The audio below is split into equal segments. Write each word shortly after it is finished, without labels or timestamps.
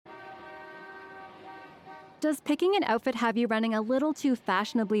Does picking an outfit have you running a little too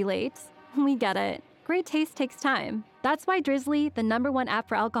fashionably late? We get it. Great taste takes time. That's why Drizzly, the #1 app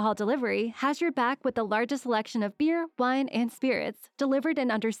for alcohol delivery, has your back with the largest selection of beer, wine, and spirits, delivered in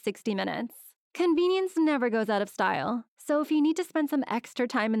under 60 minutes. Convenience never goes out of style, so if you need to spend some extra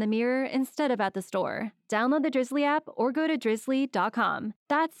time in the mirror instead of at the store, download the Drizzly app or go to drizzly.com.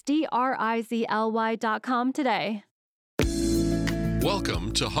 That's DRIZLY.com today.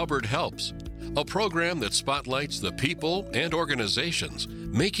 Welcome to Hubbard Helps, a program that spotlights the people and organizations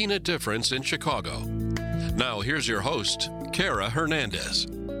making a difference in Chicago. Now here's your host, Kara Hernandez.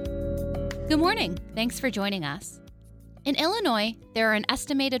 Good morning. Thanks for joining us. In Illinois, there are an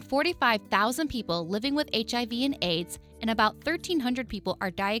estimated 45,000 people living with HIV and AIDS, and about 1,300 people are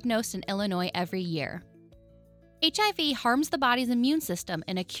diagnosed in Illinois every year. HIV harms the body's immune system,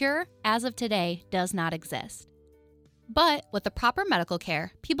 and a cure, as of today, does not exist. But with the proper medical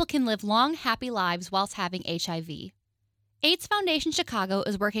care, people can live long, happy lives whilst having HIV. AIDS Foundation Chicago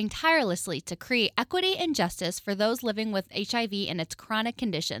is working tirelessly to create equity and justice for those living with HIV and its chronic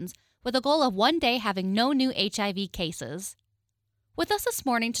conditions, with a goal of one day having no new HIV cases. With us this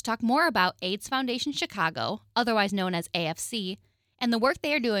morning to talk more about AIDS Foundation Chicago, otherwise known as AFC, and the work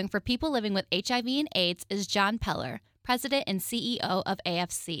they are doing for people living with HIV and AIDS is John Peller, President and CEO of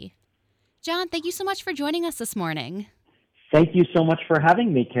AFC. John, thank you so much for joining us this morning. Thank you so much for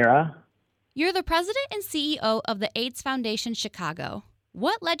having me, Kara. You're the President and CEO of the AIDS Foundation Chicago.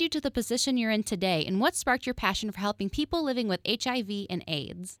 What led you to the position you're in today, and what sparked your passion for helping people living with HIV and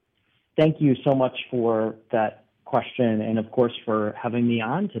AIDS? Thank you so much for that question, and of course for having me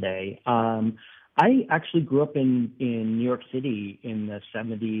on today. I actually grew up in New York City in the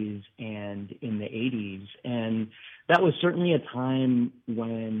 70s and in the 80s, and that was certainly a time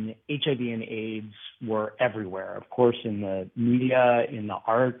when HIV and AIDS were everywhere. Of course, in the media, in the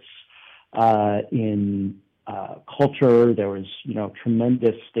arts, in culture, there was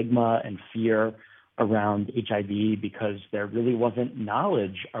tremendous stigma and fear around HIV because there really wasn't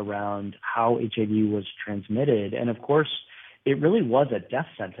knowledge around how HIV was transmitted. And of course, it really was a death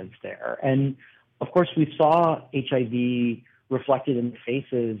sentence there. And of course, we saw HIV reflected in the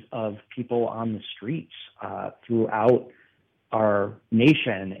faces of people on the streets throughout our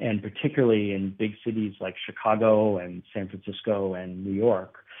nation, and particularly in big cities like Chicago and San Francisco and New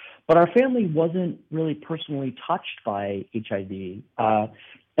York. But our family wasn't really personally touched by HIV.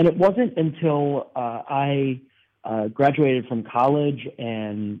 And it wasn't until I graduated from college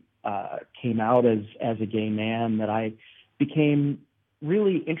and came out as a gay man that I became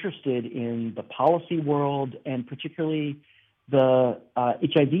really interested in the policy world and particularly the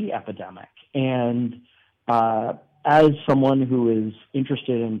HIV epidemic. And as someone who is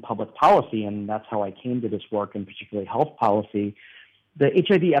interested in public policy, and that's how I came to this work, and particularly health policy, the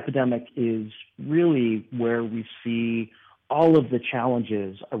HIV epidemic is really where we see all of the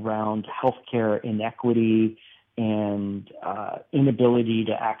challenges around healthcare inequity and inability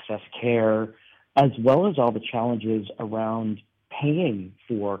to access care, as well as all the challenges around paying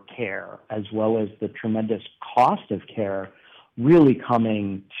for care, as well as the tremendous cost of care really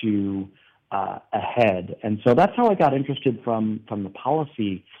coming to a head. And so that's how I got interested from the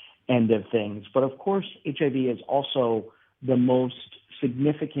policy end of things. But of course, HIV is also the most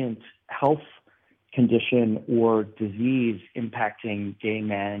significant health condition or disease impacting gay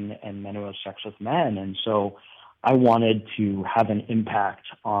men and men who have sex with men. And so I wanted to have an impact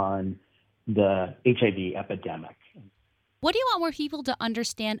on the HIV epidemic. What do you want more people to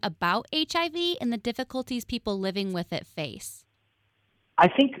understand about HIV and the difficulties people living with it face? I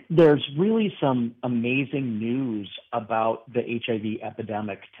think there's really some amazing news about the HIV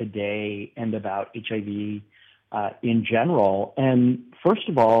epidemic today and about HIV in general. And first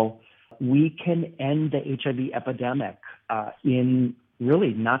of all, we can end the HIV epidemic in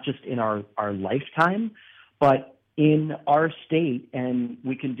really not just in our lifetime, but in our state. And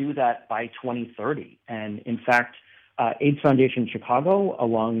we can do that by 2030. And in fact, AIDS Foundation Chicago,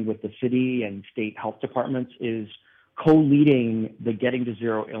 along with the city and state health departments, is co-leading the Getting to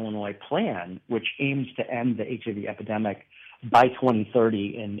Zero Illinois plan, which aims to end the HIV epidemic by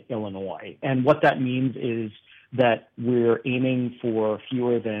 2030 in Illinois. And what that means is that we're aiming for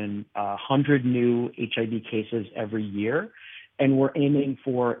fewer than 100 new HIV cases every year, and we're aiming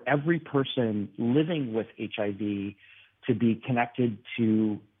for every person living with HIV to be connected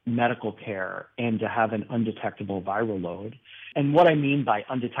to medical care and to have an undetectable viral load. And what I mean by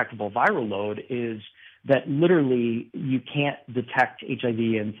undetectable viral load is that literally you can't detect HIV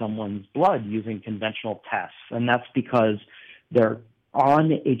in someone's blood using conventional tests. And that's because they're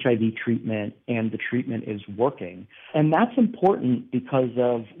on HIV treatment and the treatment is working. And that's important because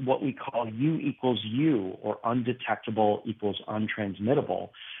of what we call U equals U, or undetectable equals untransmittable.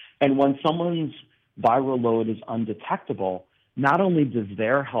 And when someone's viral load is undetectable, not only does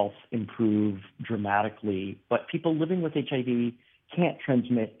their health improve dramatically, but people living with HIV can't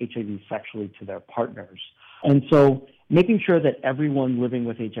transmit HIV sexually to their partners. And so making sure that everyone living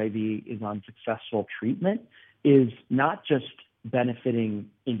with HIV is on successful treatment is not just benefiting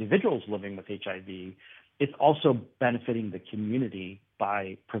individuals living with HIV, it's also benefiting the community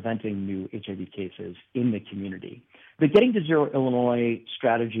by preventing new HIV cases in the community. The Getting to Zero Illinois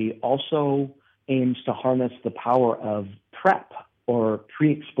strategy also aims to harness the power of PrEP, or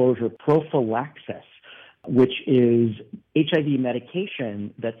pre-exposure prophylaxis, which is HIV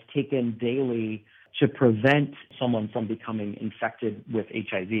medication that's taken daily to prevent someone from becoming infected with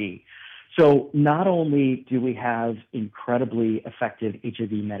HIV. So not only do we have incredibly effective HIV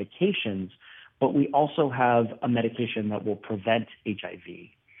medications, but we also have a medication that will prevent HIV.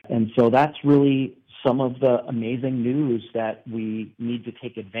 And so that's really some of the amazing news that we need to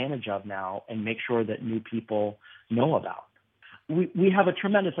take advantage of now and make sure that new people know about. We have a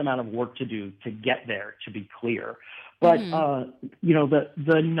tremendous amount of work to do to get there, to be clear. But,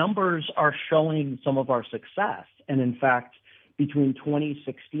 the numbers are showing some of our success. And in fact, between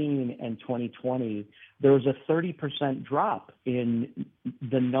 2016 and 2020, there was a 30% drop in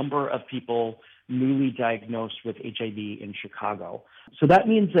the number of people newly diagnosed with HIV in Chicago. So that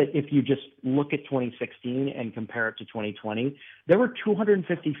means that if you just look at 2016 and compare it to 2020, there were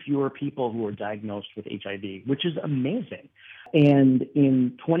 250 fewer people who were diagnosed with HIV, which is amazing. And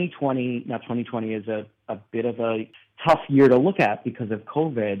in 2020, now 2020 is a bit of a tough year to look at because of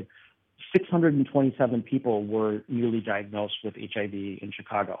COVID, 627 people were newly diagnosed with HIV in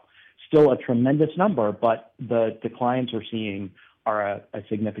Chicago. Still a tremendous number, but the declines we're seeing are a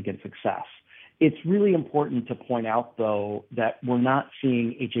significant success. It's really important to point out, though, that we're not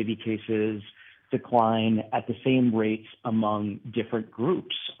seeing HIV cases decline at the same rates among different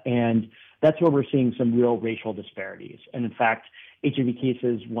groups. And that's where we're seeing some real racial disparities. And in fact, HIV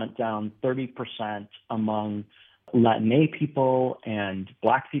cases went down 30% among Latin people and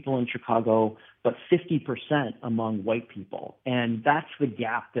Black people in Chicago, but 50% among white people. And that's the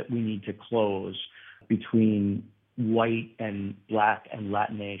gap that we need to close between white and Black and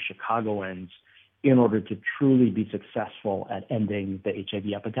Latin Chicagoans in order to truly be successful at ending the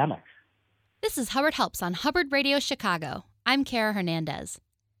HIV epidemic. This is Hubbard Helps on Hubbard Radio Chicago. I'm Kara Hernandez.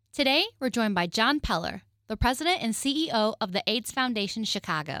 Today, we're joined by John Peller, the president and CEO of the AIDS Foundation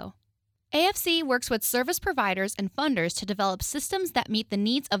Chicago. AFC works with service providers and funders to develop systems that meet the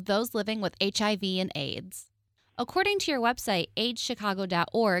needs of those living with HIV and AIDS. According to your website,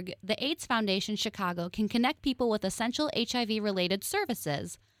 aidschicago.org, the AIDS Foundation Chicago can connect people with essential HIV-related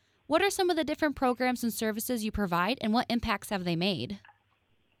services. What are some of the different programs and services you provide, and what impacts have they made?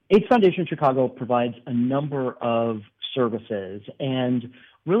 AIDS Foundation Chicago provides a number of services, and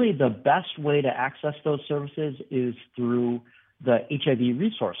really the best way to access those services is through the HIV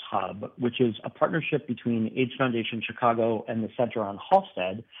Resource Hub, which is a partnership between AIDS Foundation Chicago and the Center on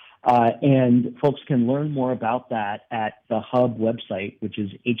Halsted. And folks can learn more about that at the Hub website, which is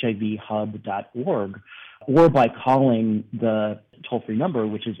hivhub.org, or by calling the toll-free number,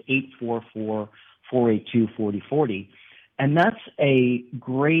 which is 844-482-4040. And that's a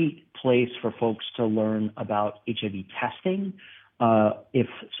great place for folks to learn about HIV testing, if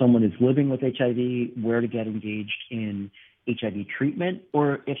someone is living with HIV, where to get engaged in HIV treatment,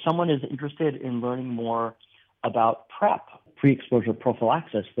 or if someone is interested in learning more about PrEP, pre-exposure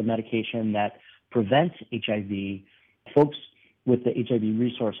prophylaxis, the medication that prevents HIV, folks with the HIV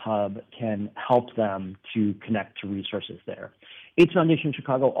Resource Hub can help them to connect to resources there. AIDS Foundation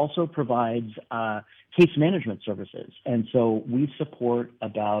Chicago also provides case management services, and so we support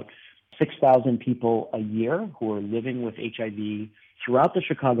about 6,000 people a year who are living with HIV throughout the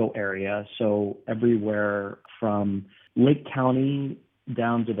Chicago area, so everywhere from Lake County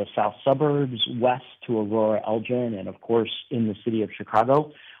down to the south suburbs, west to Aurora, Elgin, and of course in the city of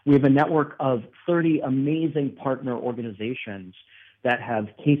Chicago. We have a network of 30 amazing partner organizations that have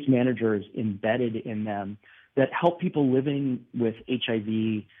case managers embedded in them that help people living with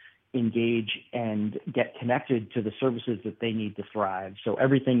HIV engage and get connected to the services that they need to thrive. So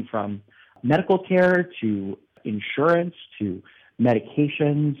everything from medical care to insurance to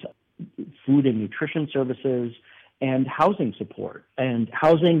medications, food and nutrition services, and housing support. And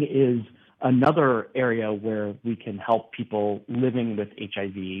housing is another area where we can help people living with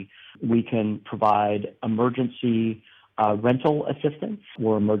HIV. We can provide emergency rental assistance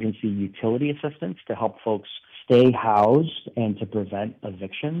or emergency utility assistance to help folks stay housed and to prevent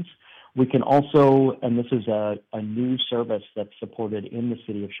evictions. We can also, and this is a new service that's supported in the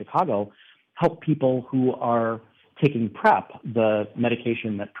city of Chicago, help people who are taking PrEP, the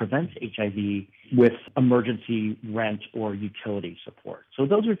medication that prevents HIV, with emergency rent or utility support. So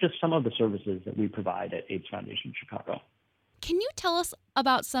those are just some of the services that we provide at AIDS Foundation Chicago. Can you tell us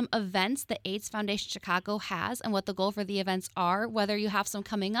about some events that AIDS Foundation Chicago has and what the goal for the events are, whether you have some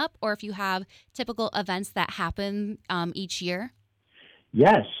coming up or if you have typical events that happen each year?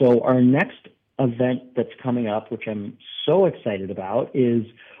 Yes. So our next event that's coming up, which I'm so excited about, is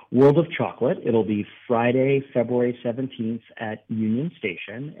World of Chocolate. It'll be Friday, February 17th at Union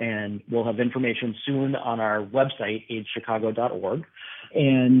Station, and we'll have information soon on our website, aidschicago.org.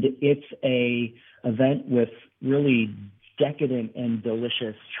 And it's a event with really decadent and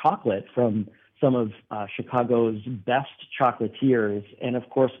delicious chocolate from some of Chicago's best chocolatiers, and of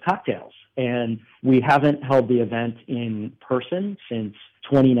course, cocktails. And we haven't held the event in person since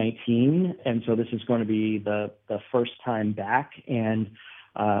 2019, and so this is going to be the first time back. And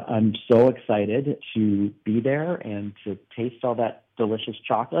I'm so excited to be there and to taste all that delicious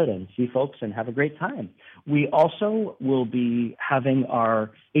chocolate and see folks and have a great time. We also will be having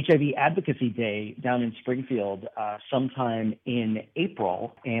our HIV Advocacy Day down in Springfield sometime in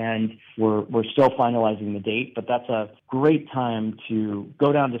April, and we're still finalizing the date, but that's a great time to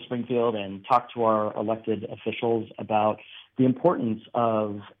go down to Springfield and talk to our elected officials about the importance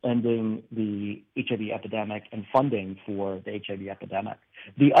of ending the HIV epidemic and funding for the HIV epidemic.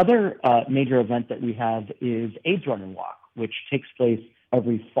 The other major event that we have is AIDS Run and Walk, which takes place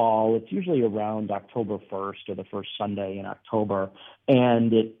every fall. It's usually around October 1st or the first Sunday in October.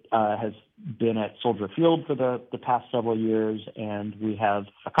 And it has been at Soldier Field for the past several years. And we have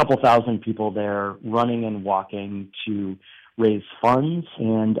a couple thousand people there running and walking to raise funds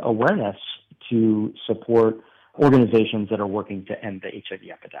and awareness to support organizations that are working to end the HIV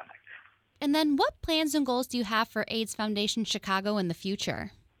epidemic. And then what plans and goals do you have for AIDS Foundation Chicago in the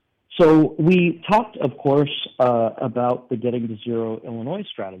future? So we talked, of course, about the Getting to Zero Illinois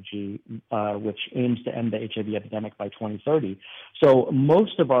strategy, which aims to end the HIV epidemic by 2030. So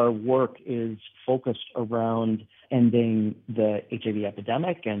most of our work is focused around ending the HIV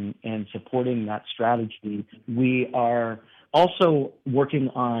epidemic and supporting that strategy. We are also working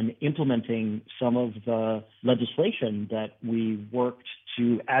on implementing some of the legislation that we worked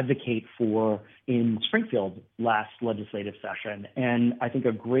to advocate for in Springfield last legislative session. And I think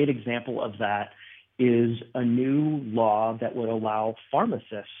a great example of that is a new law that would allow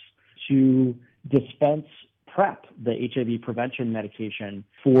pharmacists to dispense PrEP, the HIV prevention medication,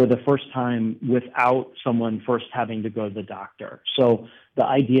 for the first time without someone first having to go to the doctor. So the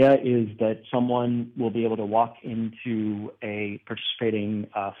idea is that someone will be able to walk into a participating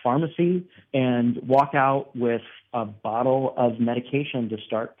pharmacy and walk out with a bottle of medication to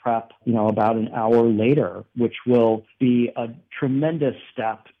start PrEP, about an hour later, which will be a tremendous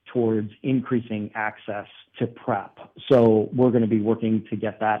step towards increasing access to PrEP. So we're going to be working to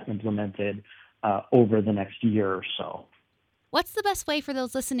get that implemented over the next year or so. What's the best way for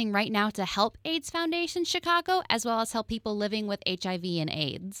those listening right now to help AIDS Foundation Chicago, as well as help people living with HIV and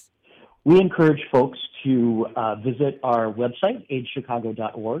AIDS? We encourage folks to visit our website,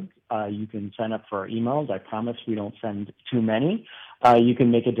 aidschicago.org. You can sign up for our emails. I promise we don't send too many. You can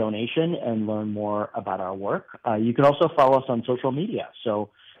make a donation and learn more about our work. You can also follow us on social media.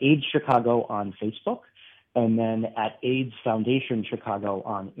 So AIDS Chicago on Facebook, and then at AIDS Foundation Chicago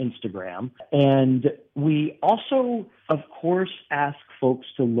on Instagram. And we also, of course, ask folks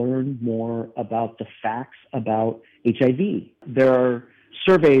to learn more about the facts about HIV. There are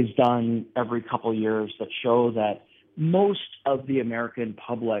surveys done every couple years that show that most of the American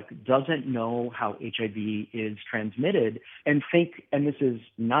public doesn't know how HIV is transmitted and think, and this is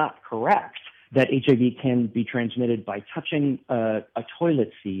not correct, that HIV can be transmitted by touching a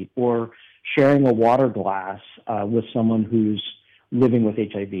toilet seat or sharing a water glass with someone who's living with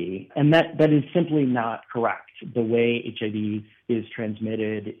HIV. And that is simply not correct. The way HIV is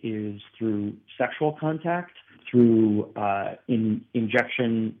transmitted is through sexual contact, through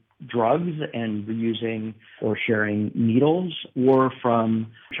injection drugs and reusing or sharing needles, or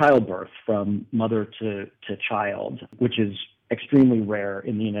from childbirth, from mother to child, which is extremely rare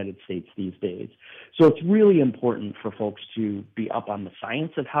in the United States these days. So it's really important for folks to be up on the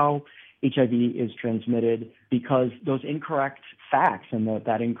science of how HIV is transmitted, because those incorrect facts and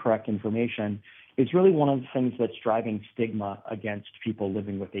that incorrect information is really one of the things that's driving stigma against people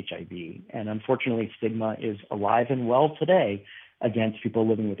living with HIV. And unfortunately, stigma is alive and well today, against people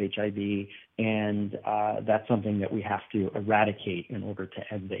living with HIV, and that's something that we have to eradicate in order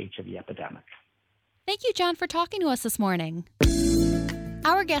to end the HIV epidemic. Thank you, John, for talking to us this morning.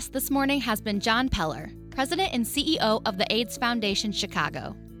 Our guest this morning has been John Peller, President and CEO of the AIDS Foundation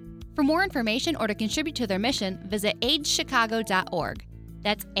Chicago. For more information or to contribute to their mission, visit aidschicago.org.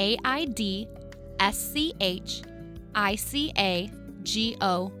 That's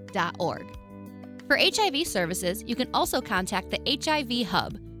AIDSCHICAGO.org. For HIV services, you can also contact the HIV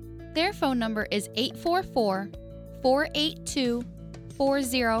Hub. Their phone number is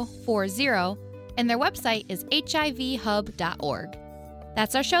 844-482-4040, and their website is hivhub.org.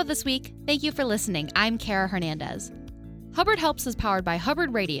 That's our show this week. Thank you for listening. I'm Kara Hernandez. Hubbard Helps is powered by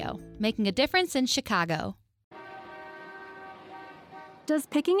Hubbard Radio, making a difference in Chicago. Does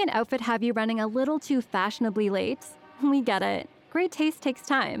picking an outfit have you running a little too fashionably late? We get it. Great taste takes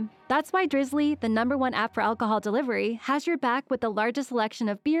time. That's why Drizzly, the #1 app for alcohol delivery, has your back with the largest selection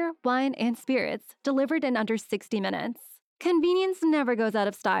of beer, wine, and spirits, delivered in under 60 minutes. Convenience never goes out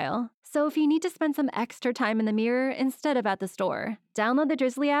of style. So if you need to spend some extra time in the mirror instead of at the store, download the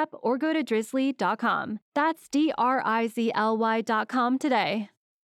Drizzly app or go to drizzly.com. That's DRIZLY.com today.